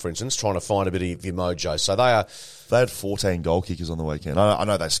 Geelong, for instance, trying to find a bit of your mojo. So they had 14 goal kickers on the weekend. I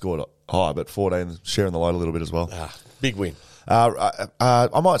know they scored high, but 14 sharing the load a little bit as well. Big win.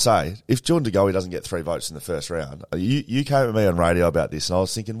 I might say, if Jordan De Goey doesn't get 3 votes in the first round, you came at me on radio about this, and I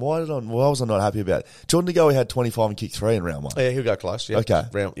was thinking, why was I not happy about it? Jordan De Goey had 25 and kicked 3 in round 1. Yeah, he'll go close. Yeah. Okay,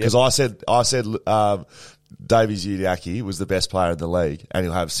 because I said Davies Uniacke was the best player in the league, and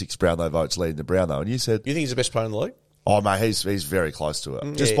he'll have 6 Brownlow votes leading the Brownlow. And you said, you think he's the best player in the league? Oh, mate, he's very close to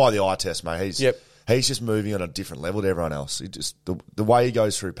it. Just by the eye test, mate. He's just moving on a different level to everyone else. He just the way he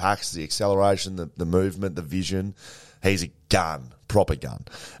goes through packs, the acceleration, the movement, the vision. He's a gun, proper gun.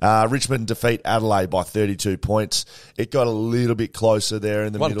 Richmond defeat Adelaide by 32 points. It got a little bit closer there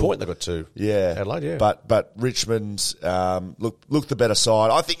in the middle. 1 point they got to Adelaide, yeah. But Richmond look the better side.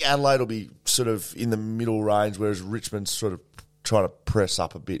 I think Adelaide will be sort of in the middle range, whereas Richmond's sort of trying to press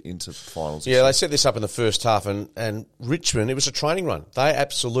up a bit into finals. Yeah, they set this up in the first half, and Richmond, it was a training run. They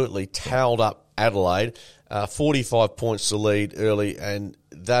absolutely towelled up Adelaide, 45 points to lead early, and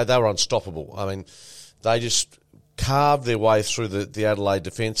they were unstoppable. I mean, they just carved their way through the Adelaide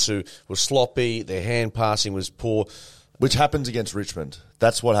defence, who was sloppy, their hand passing was poor. Which happens against Richmond.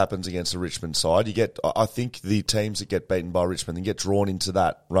 That's what happens against the Richmond side. I think the teams that get beaten by Richmond and get drawn into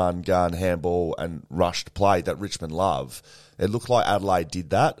that run, gun, handball and rushed play that Richmond love. It looked like Adelaide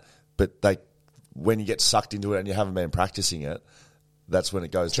did that, but when you get sucked into it and you haven't been practicing it, that's when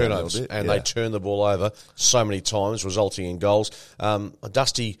it goes down a little bit. And they turn the ball over so many times, resulting in goals.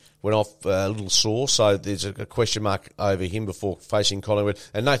 Dusty went off a little sore, so there's a question mark over him before facing Collingwood.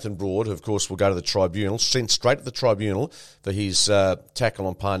 And Nathan Broad, of course, will go to the tribunal, sent straight to the tribunal for his tackle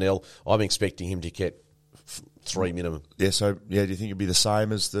on Parnell. I'm expecting him to get 3 minimum. Yeah, so, do you think it'd be the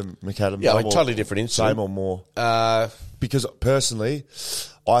same as the McAdam? Yeah, totally different incident. Same or more? Because personally,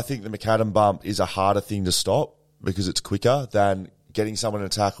 I think the McAdam bump is a harder thing to stop because it's quicker than getting someone in a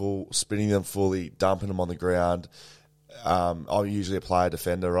tackle, spinning them fully, dumping them on the ground. I'm usually a player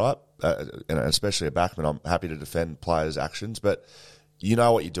defender, right? And especially a backman. I'm happy to defend players' actions, but you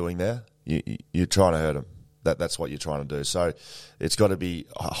know what you're doing there. You're trying to hurt them. That's what you're trying to do. So it's got to be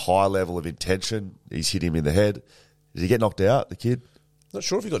a high level of intention. He's hit him in the head. Did he get knocked out, the kid? Not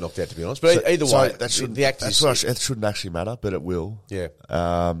sure if he got knocked out, to be honest. But either way, it shouldn't actually matter, but it will. Yeah.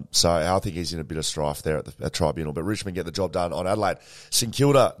 So I think he's in a bit of strife there at the tribunal. But Richmond get the job done on Adelaide. St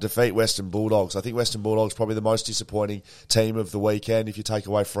Kilda defeat Western Bulldogs. I think Western Bulldogs probably the most disappointing team of the weekend if you take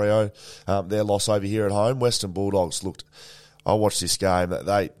away Freo, their loss over here at home. Western Bulldogs looked... I watched this game.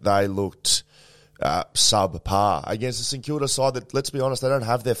 They looked... subpar against the St Kilda side that, let's be honest, they don't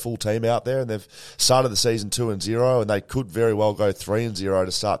have their full team out there, and they've started the season 2-0, and they could very well go 3-0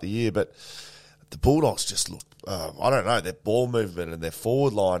 to start the year. But the Bulldogs just look, I don't know, their ball movement and their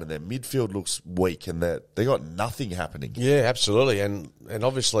forward line and their midfield looks weak, and they got nothing happening. Yeah, absolutely, and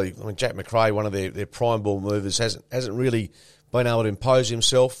obviously, I mean, Jack McRae, one of their prime ball movers, hasn't really been able to impose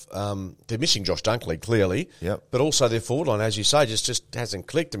himself. They're missing Josh Dunkley clearly, but also their forward line, as you say, just hasn't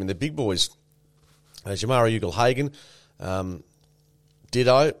clicked. I mean, the big boys. Jamara Ugle-Hagan,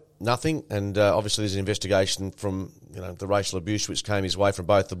 ditto, nothing, and obviously there's an investigation from the racial abuse which came his way from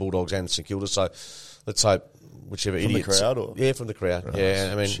both the Bulldogs and St Kilda. So let's hope whichever from idiots, the crowd, or? Yeah, from the crowd. Right. Yeah,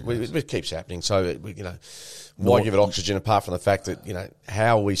 I mean it keeps happening. So why give it oxygen apart from the fact that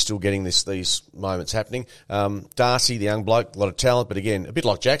how are we still getting these moments happening? Darcy, the young bloke, a lot of talent, but again a bit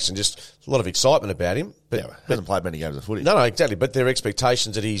like Jackson, just a lot of excitement about him. But hasn't played many games of footy. No, exactly. But there are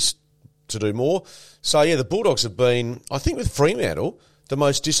expectations that he's to do more. So, the Bulldogs have been, I think with Fremantle, the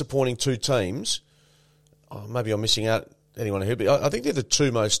most disappointing two teams. Maybe I'm missing out anyone here, but I think they're the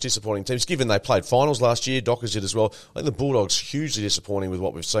two most disappointing teams, given they played finals last year. Dockers did as well. I think the Bulldogs hugely disappointing with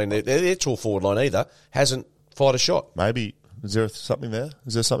what we've seen. Their tall forward line either hasn't fired a shot. Maybe. Is there something there?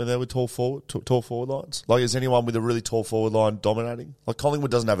 Is there something there with tall forward lines? Like, is anyone with a really tall forward line dominating? Like,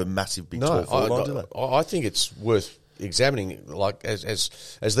 Collingwood doesn't have a massive, big tall forward line, do they? I think it's worth examining, like as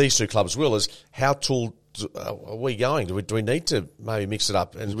these two clubs will, is how tall are we going? Do we need to maybe mix it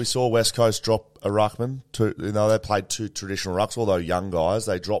up? And we saw West Coast drop a ruckman. They played 2 traditional rucks, although young guys.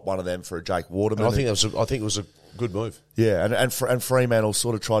 They dropped one of them for a Jake Waterman. I think it was a good move. Yeah, and Fremantle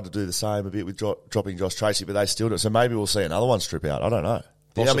sort of tried to do the same a bit with dropping Josh Tracy, but they still do it. So maybe we'll see another one strip out. I don't know.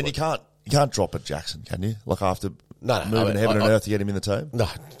 Yeah, I mean, you can't drop a Jackson, can you? Like after moving heaven and earth to get him in the team? No,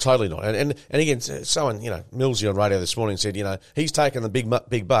 totally not. And again, someone, Millsy on radio this morning said, he's taken the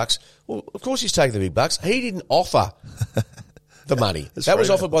big bucks. Well, of course he's taking the big bucks. He didn't offer the money. That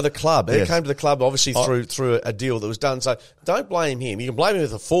was offered by the club. Yes. It came to the club, obviously, through a deal that was done. So don't blame him. You can blame him for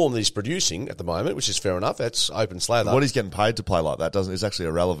the form that he's producing at the moment, which is fair enough. That's open slather. What he's getting paid to play like that is actually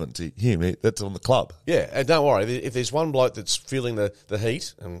irrelevant to him. That's on the club. Yeah, and don't worry. If there's one bloke that's feeling the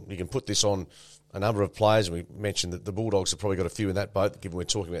heat, and you can put this on a number of players, and we mentioned that the Bulldogs have probably got a few in that boat, given we're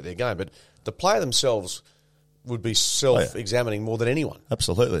talking about their game, but the player themselves would be self-examining more than anyone.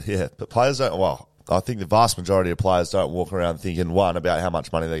 Absolutely, yeah. But players don't, I think the vast majority of players don't walk around thinking, one, about how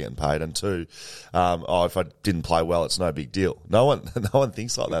much money they're getting paid, and two, if I didn't play well, it's no big deal. No one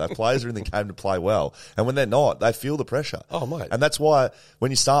thinks like that. Players are in the game to play well, and when they're not, they feel the pressure. Oh, mate. And that's why when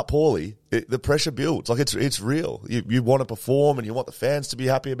you start poorly, the pressure builds. Like, it's real. You want to perform, and you want the fans to be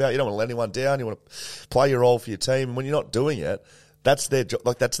happy about it. You don't want to let anyone down. You want to play your role for your team, and when you're not doing it, that's their job.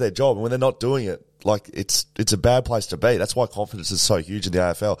 Like, that's their job. And when they're not doing it, like, it's a bad place to be. That's why confidence is so huge in the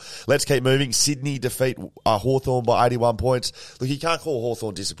AFL. Let's keep moving. Sydney defeat Hawthorn by 81 points. Look, you can't call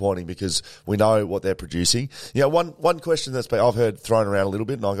Hawthorn disappointing because we know what they're producing. One question I've heard thrown around a little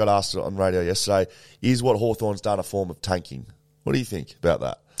bit, and I got asked it on radio yesterday, is what Hawthorn's done a form of tanking? What do you think about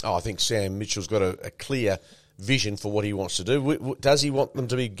that? Oh, I think Sam Mitchell's got a clear vision for what he wants to do. Does he want them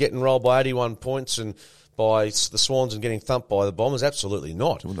to be getting rolled by 81 points and by the Swans and getting thumped by the Bombers? Absolutely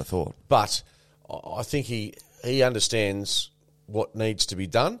not. I wouldn't have thought. But I think he understands what needs to be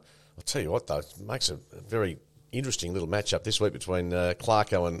done. I'll tell you what, though, it makes a very interesting little matchup this week between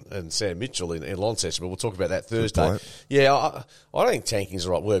Clarko and Sam Mitchell in Launceston, but we'll talk about that Thursday. Yeah, I don't think tanking is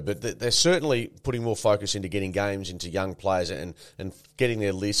the right word, but they're certainly putting more focus into getting games into young players and getting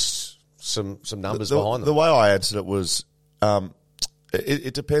their lists some numbers behind them. The way I answered it was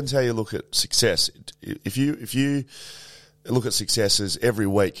it depends how you look at success. If you look at success as every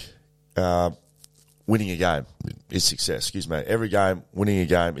week winning a game is success. Every game winning a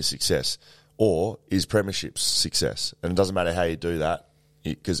game is success, or is premierships success? And it doesn't matter how you do that,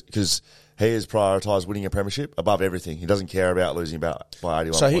 because he has prioritised winning a premiership above everything. He doesn't care about losing by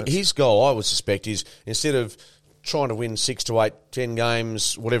 81 so points. His goal, I would suspect, is instead of trying to win 6 to 8, 10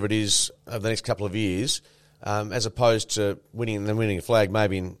 games, whatever it is, over the next couple of years, as opposed to winning a flag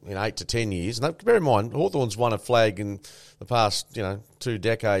maybe in 8 to 10 years. And bear in mind, Hawthorn's won a flag in the past 2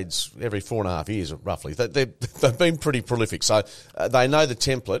 decades, every 4.5 years roughly. They've been pretty prolific, so they know the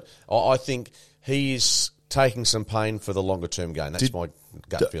template. I think he is taking some pain for the longer term game. That's my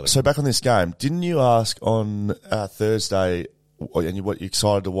gut feeling. So back on this game, didn't you ask on Thursday, and what you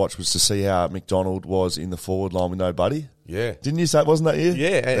excited to watch was to see how McDonald was in the forward line with no Buddy? Yeah. Didn't you say, wasn't that you?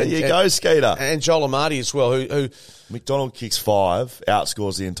 Yeah. There you go, Skeeter. And Joel Amati as well, who McDonald kicks 5,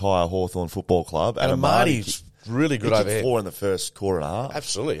 outscores the entire Hawthorn Football Club. And Amati's really good overhead. 4 in the first quarter and a half.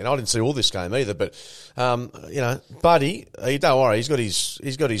 Absolutely. And I didn't see all this game either, but, Buddy, don't worry, he's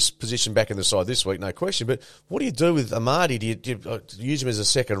got his position back in the side this week, no question. But what do you do with Amati? Do you use him as a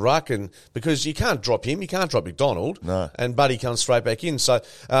second ruck? And because you can't drop him, you can't drop McDonald. No. And Buddy comes straight back in. So,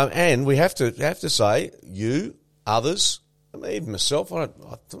 and we have to say, others, even myself, I'm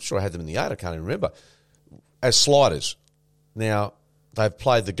not sure I had them in the 8, I can't even remember, as sliders. Now, they've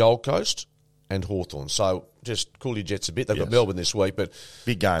played the Gold Coast and Hawthorn, so just cool your jets a bit. They've got Melbourne this week, but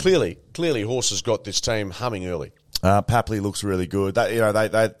big game. Clearly Horse has got this team humming early. Papley looks really good.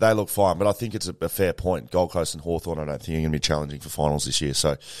 They look fine, but I think it's a fair point. Gold Coast and Hawthorn, I don't think are going to be challenging for finals this year,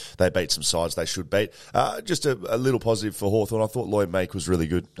 so they beat some sides they should beat. Just a little positive for Hawthorn. I thought Lloyd Meek was really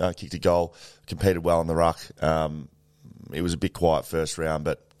good. Kicked a goal, competed well in the ruck. It was a bit quiet first round,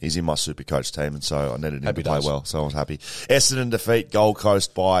 but he's in my super coach team, and so I needed him to play well, so I was happy. Essendon defeat Gold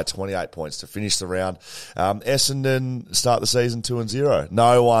Coast by 28 points to finish the round. Essendon start the season 2-0.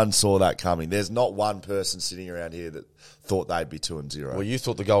 No one saw that coming. There's not one person sitting around here that thought they'd be 2-0. Well, you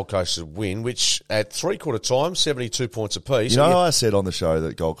thought the Gold Coast would win, which at 3/4 time, 72 points apiece. You know, I said on the show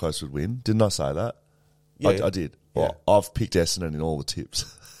that Gold Coast would win. Didn't I say that? Yeah. I did. Yeah. Well, I've picked Essendon in all the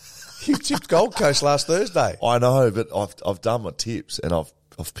tips. You tipped Gold Coast last Thursday. I know, but I've done my tips and I've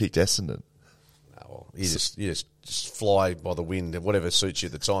picked Essendon. Oh, well, you just fly by the wind, whatever suits you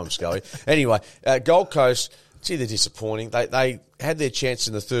at the time, Scully. Anyway, Gold Coast, they're disappointing. They had their chance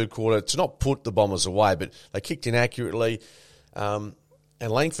in the third quarter to not put the Bombers away, but they kicked inaccurately.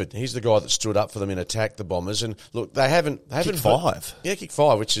 And Langford, he's the guy that stood up for them in attack, the Bombers. And look, they haven't kicked 5. Yeah, kicked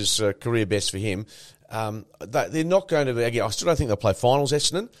 5, which is career best for him. They're not going to be, again, I still don't think they'll play finals,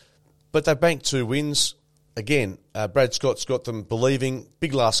 Essendon, but they banked 2 wins. Again, Brad Scott's got them believing.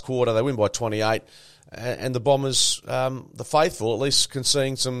 Big last quarter, they win by 28. And the Bombers, the faithful, at least can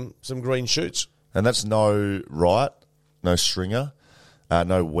see some green shoots. And that's no Wright, no Stringer,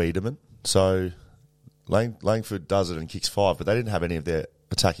 no Wiedemann. So Langford does it and kicks 5, but they didn't have any of their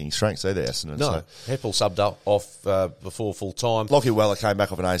attacking strengths either, Essendon. No, Heppel subbed off before full time. Lockie Weller came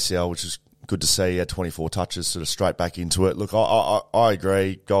back off an ACL, which is good to see. He had 24 touches, sort of straight back into it. Look, I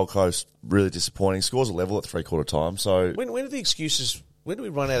agree. Gold Coast, really disappointing. Scores a level at 3/4 time. So when are the excuses? When do we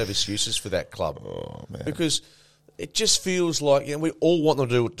run out of excuses for that club? Oh, man. Because it just feels like, you know, we all want them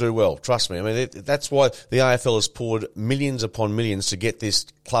to do well. Trust me. I mean, that's why the AFL has poured millions upon millions to get this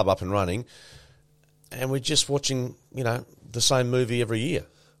club up and running, and we're just watching, you know, the same movie every year.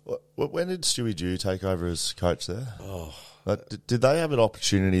 When did Stewie Dew take over as coach there? Did they have an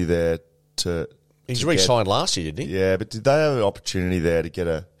opportunity there to? He's re-signed last year, didn't he? Yeah, but did they have an opportunity there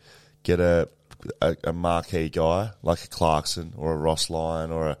to get a marquee guy like a Clarkson or a Ross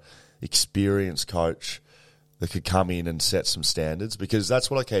Lyon or a experienced coach that could come in and set some standards? Because that's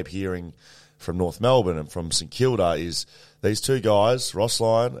what I keep hearing from North Melbourne and from St Kilda is these 2 guys, Ross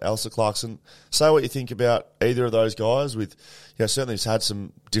Lyon, Alistair Clarkson. Say what you think about either of those guys. With, you know, certainly it's had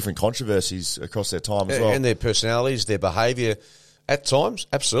some different controversies across their time as well, and their personalities, their behaviour at times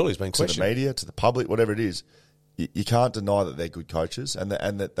absolutely has been questioned. To the media, to the public, whatever it is. You can't deny that they're good coaches and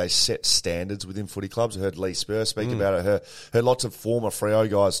that they set standards within footy clubs. I heard Lee Spur speak about it. Heard lots of former Freo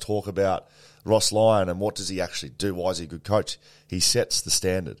guys talk about Ross Lyon and what does he actually do? Why is he a good coach? He sets the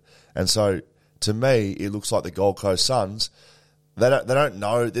standard. And so, to me, it looks like the Gold Coast Suns, they don't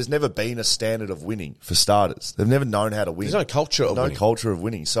know. There's never been a standard of winning, for starters. They've never known how to win. There's no culture of winning. No culture of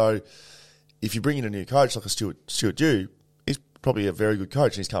winning. So, if you bring in a new coach like a Stuart Dew, he's probably a very good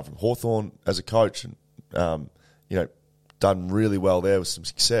coach. He's come from Hawthorn as a coach and, you know, done really well there with some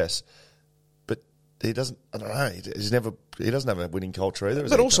success. But he doesn't, I don't know, he doesn't have a winning culture either.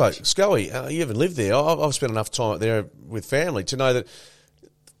 But also, Scully, you haven't lived there. I've spent enough time there with family to know that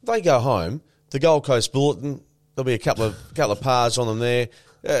they go home, the Gold Coast Bulletin, there'll be a couple of pars on them there.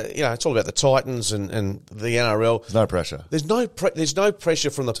 You know, it's all about the Titans and the NRL. There's no pressure. There's no pressure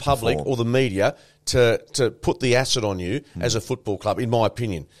from the public or the media to put the acid on you as a football club, in my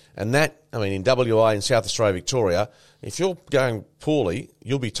opinion. And that, I mean, in WA and South Australia, Victoria, if you're going poorly,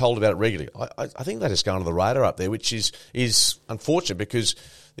 you'll be told about it regularly. I think that is going to the radar up there, which is unfortunate because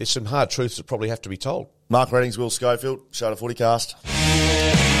there's some hard truths that probably have to be told. Mark Reddings, Will Schofield, show to FootyCast.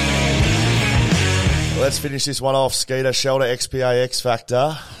 Let's finish this one off. Skeeter, Shelter, XPA, X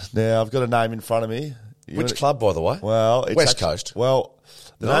Factor. Now, I've got a name in front of me. Which club, by the way? Well, it's West Coast. Well,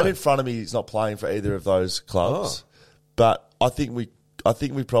 the name in front of me is not playing for either of those clubs. But I think we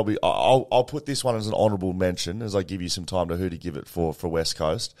probably. I'll put this one as an honourable mention as I give you some time to who to give it for West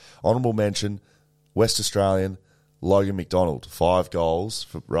Coast. Honourable mention, West Australian, Logan McDonald, 5 goals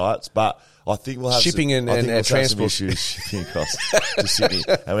for rights, but I think we'll have shipping some, and transport issues shipping across to Sydney,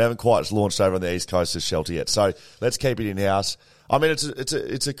 and we haven't quite launched over on the east coast of Shelter yet. So let's keep it in house. I mean,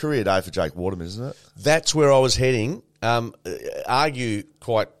 it's a career day for Jake Waterman, isn't it? That's where I was heading. Argue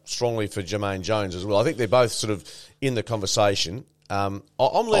quite strongly for Jermaine Jones as well. I think they're both sort of in the conversation.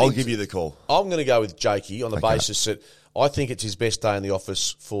 I'll give you the call. I'm going to go with Jakey on the basis that I think it's his best day in the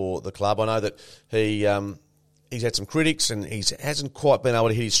office for the club. I know that he's had some critics and he hasn't quite been able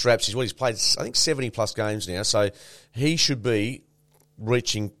to hit his straps. He's played, I think, 70-plus games now, so he should be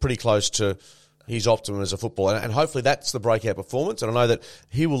reaching pretty close to his optimum as a footballer, and hopefully that's the breakout performance. And I know that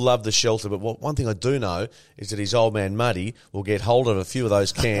he will love the Shelter, but one thing I do know is that his old man Muddy will get hold of a few of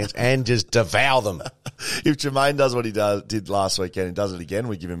those cans and just devour them. If Jermaine does what he did last weekend and does it again,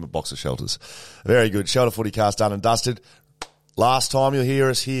 we give him a box of Shelters. Very good. Shelter FootyCast done and dusted. Last time you'll hear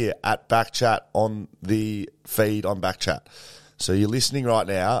us here at Backchat on the feed on Backchat. So you're listening right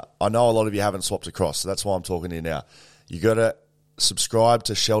now. I know a lot of you haven't swapped across, so that's why I'm talking to you now. You got to subscribe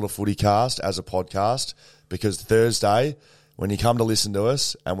to Shelter FootyCast as a podcast, because Thursday, when you come to listen to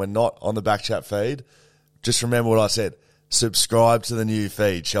us and we're not on the Backchat feed, just remember what I said. Subscribe to the new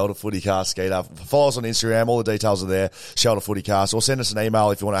feed, Shelter FootyCast Skeeter. Follow us on Instagram. All the details are there, Shelter FootyCast. Or send us an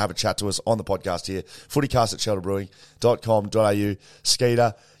email if you want to have a chat to us on the podcast here, footycast@shelterbrewing.com.au.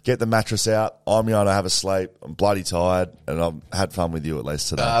 Skeeter, get the mattress out. I'm going to have a sleep. I'm bloody tired, and I've had fun with you at least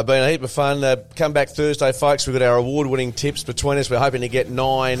today. Been a heap of fun. Come back Thursday, folks. We've got our award-winning tips between us. We're hoping to get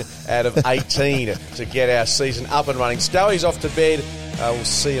 9 out of 18 to get our season up and running. Scully's off to bed. We'll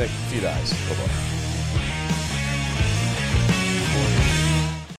see you in a few days. Bye-bye.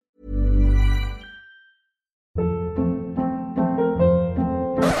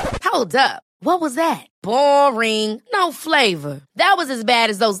 Hold up. What was that? Boring. No flavor. That was as bad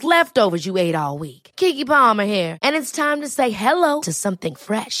as those leftovers you ate all week. Keke Palmer here, and it's time to say hello to something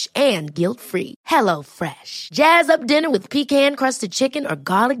fresh and guilt-free. Hello Fresh. Jazz up dinner with pecan-crusted chicken or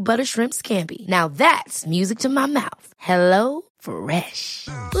garlic butter shrimp scampi. Now that's music to my mouth. Hello Fresh.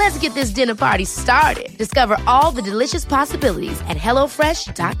 Let's get this dinner party started. Discover all the delicious possibilities at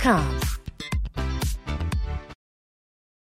HelloFresh.com.